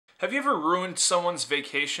Have you ever ruined someone's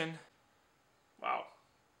vacation? Wow,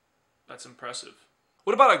 that's impressive.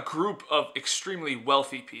 What about a group of extremely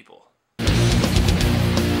wealthy people?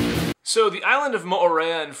 So the island of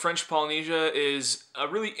Orea in French Polynesia is a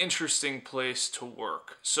really interesting place to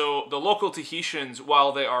work. So the local Tahitians,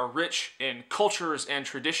 while they are rich in cultures and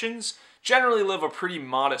traditions, generally live a pretty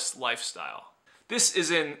modest lifestyle. This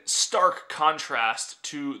is in stark contrast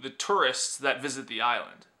to the tourists that visit the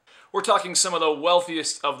island. We're talking some of the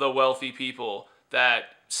wealthiest of the wealthy people that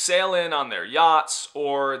sail in on their yachts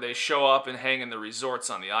or they show up and hang in the resorts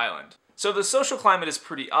on the island. So the social climate is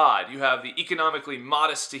pretty odd. You have the economically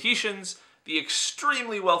modest Tahitians, the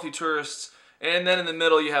extremely wealthy tourists, and then in the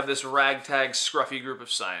middle you have this ragtag scruffy group of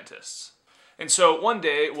scientists. And so one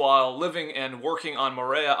day, while living and working on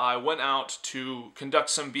Morea, I went out to conduct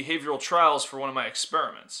some behavioral trials for one of my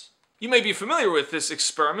experiments. You may be familiar with this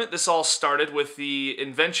experiment. This all started with the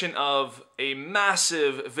invention of a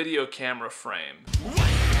massive video camera frame.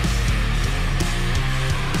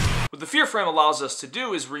 What the fear frame allows us to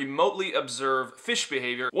do is remotely observe fish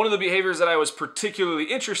behavior. One of the behaviors that I was particularly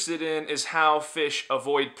interested in is how fish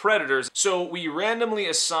avoid predators. So we randomly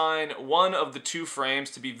assign one of the two frames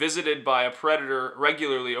to be visited by a predator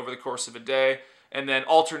regularly over the course of a day, and then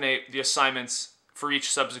alternate the assignments for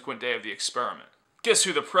each subsequent day of the experiment. Guess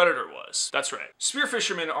who the predator was? That's right. Spear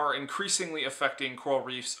fishermen are increasingly affecting coral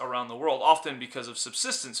reefs around the world, often because of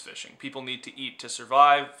subsistence fishing. People need to eat to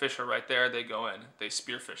survive. Fish are right there, they go in, they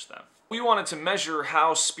spearfish them. We wanted to measure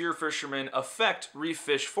how spear fishermen affect reef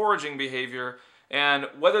fish foraging behavior and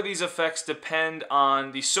whether these effects depend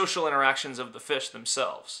on the social interactions of the fish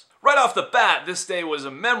themselves. Right off the bat, this day was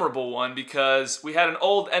a memorable one because we had an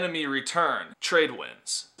old enemy return, trade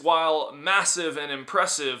winds. While massive and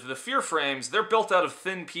impressive, the fear frames, they're built out of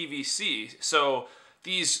thin PVC, so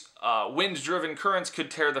these wind-driven currents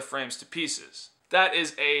could tear the frames to pieces. That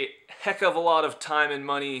is a heck of a lot of time and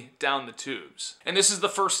money down the tubes. And this is the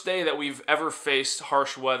first day that we've ever faced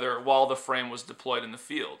harsh weather while the frame was deployed in the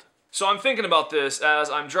field. So I'm thinking about this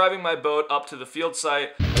as I'm driving my boat up to the field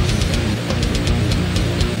site.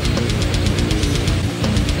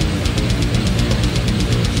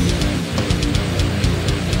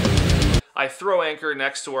 I throw anchor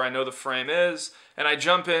next to where I know the frame is, and I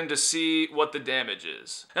jump in to see what the damage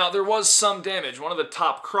is. Now, there was some damage. One of the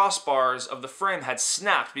top crossbars of the frame had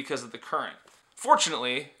snapped because of the current.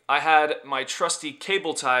 Fortunately, I had my trusty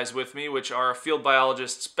cable ties with me, which are a field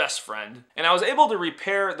biologist's best friend, and I was able to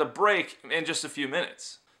repair the break in just a few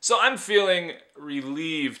minutes. So I'm feeling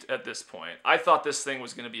relieved at this point. I thought this thing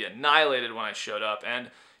was going to be annihilated when I showed up, and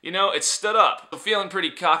you know, it stood up. So feeling pretty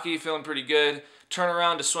cocky, feeling pretty good. Turn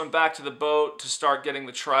around to swim back to the boat to start getting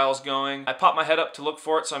the trials going. I pop my head up to look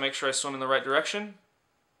for it so I make sure I swim in the right direction.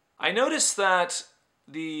 I notice that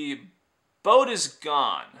the boat is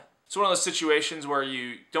gone. It's one of those situations where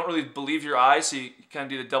you don't really believe your eyes, so you kind of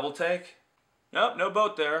do the double take. Nope, no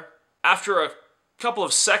boat there. After a couple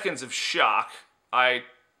of seconds of shock, I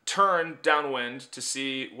turn downwind to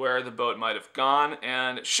see where the boat might have gone,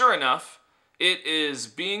 and sure enough, it is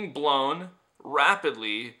being blown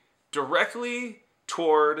rapidly directly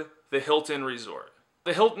toward the Hilton Resort.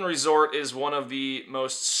 The Hilton Resort is one of the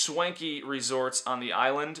most swanky resorts on the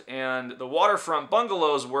island, and the waterfront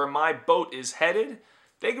bungalows where my boat is headed,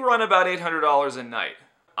 they run about $800 a night.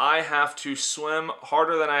 I have to swim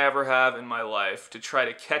harder than I ever have in my life to try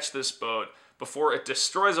to catch this boat before it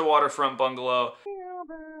destroys a waterfront bungalow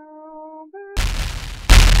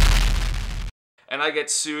and I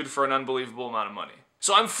get sued for an unbelievable amount of money.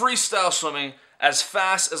 So I'm freestyle swimming as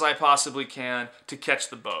fast as I possibly can to catch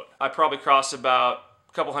the boat. I probably cross about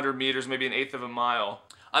a couple hundred meters, maybe an eighth of a mile.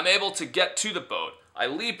 I'm able to get to the boat. I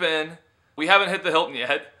leap in. We haven't hit the Hilton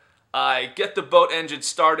yet. I get the boat engine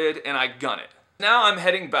started and I gun it. Now I'm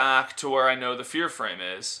heading back to where I know the fear frame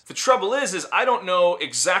is. The trouble is I don't know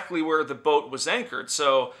exactly where the boat was anchored,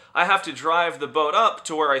 so I have to drive the boat up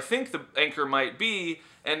to where I think the anchor might be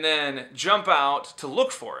and then jump out to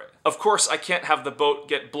look for it. Of course, I can't have the boat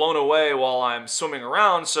get blown away while I'm swimming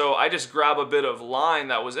around, so I just grab a bit of line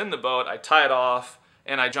that was in the boat, I tie it off,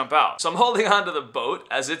 and I jump out. So I'm holding onto the boat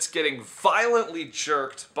as it's getting violently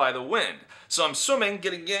jerked by the wind. So I'm swimming,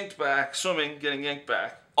 getting yanked back, swimming, getting yanked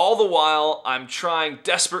back. All the while, I'm trying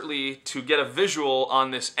desperately to get a visual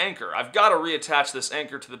on this anchor. I've got to reattach this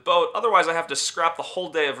anchor to the boat, otherwise I have to scrap the whole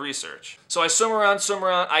day of research. So I swim around,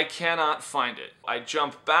 I cannot find it. I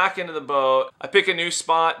jump back into the boat, I pick a new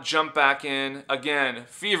spot, jump back in, again,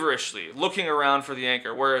 feverishly, looking around for the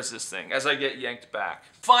anchor. Where is this thing? As I get yanked back.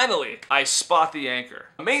 Finally, I spot the anchor.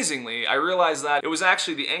 Amazingly, I realized that it was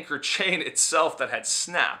actually the anchor chain itself that had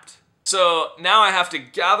snapped. So now I have to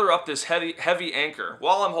gather up this heavy anchor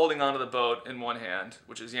while I'm holding onto the boat in one hand,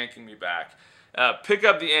 which is yanking me back. Pick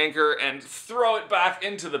up the anchor and throw it back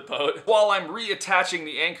into the boat. While I'm reattaching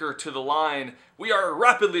the anchor to the line, we are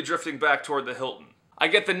rapidly drifting back toward the Hilton. I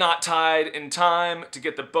get the knot tied in time to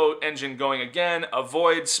get the boat engine going again,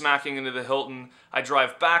 avoid smacking into the Hilton. I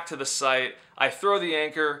drive back to the site. I throw the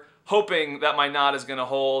anchor, hoping that my knot is gonna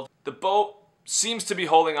hold. The boat seems to be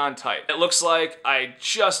holding on tight. It looks like I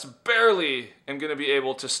just barely am gonna be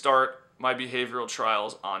able to start my behavioral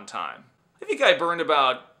trials on time. I think I burned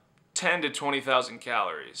about 10 to 20,000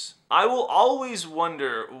 calories. I will always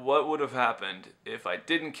wonder what would have happened if I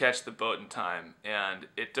didn't catch the boat in time and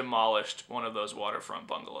it demolished one of those waterfront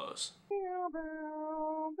bungalows.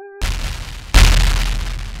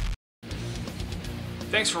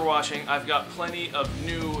 Thanks for watching. I've got plenty of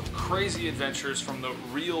new crazy adventures from the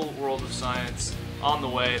real world of science on the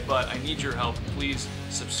way, but I need your help. Please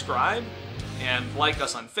subscribe and like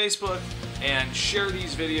us on Facebook and share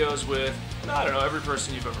these videos with, I don't know, every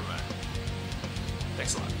person you've ever met.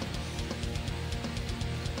 Thanks a lot.